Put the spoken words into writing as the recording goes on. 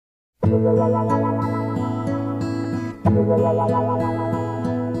If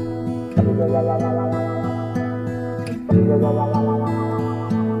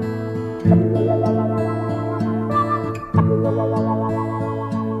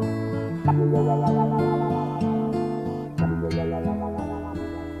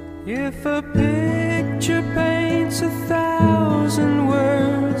a picture paints 1,000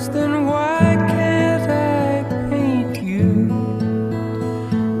 words, then why can't I paint you?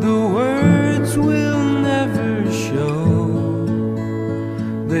 The words will never show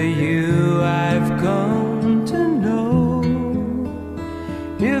the you I've come to know.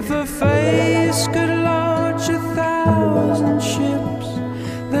 If a face could launch 1,000 ships,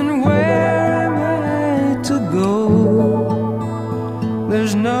 then where am I to go?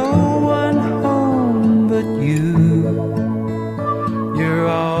 There's no one home but you. You're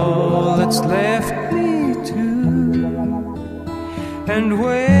all that's left me to. And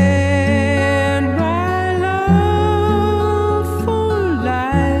when my love for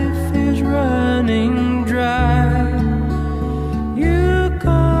life is running dry, you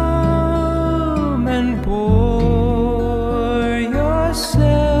come and pour yourself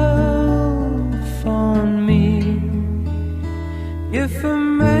on me. If a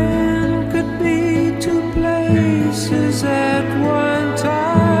man could be two places at one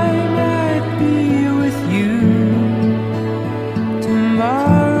time, I'd be with you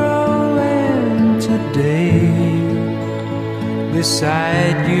tomorrow and today,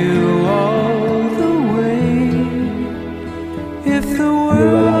 beside you all the way. If the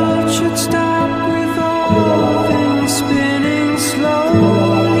world should stop with all things spinning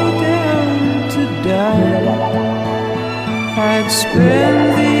slowly down to die, I'd spend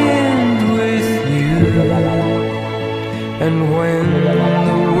the end with you. And when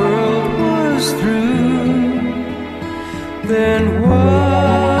the world was through, then what?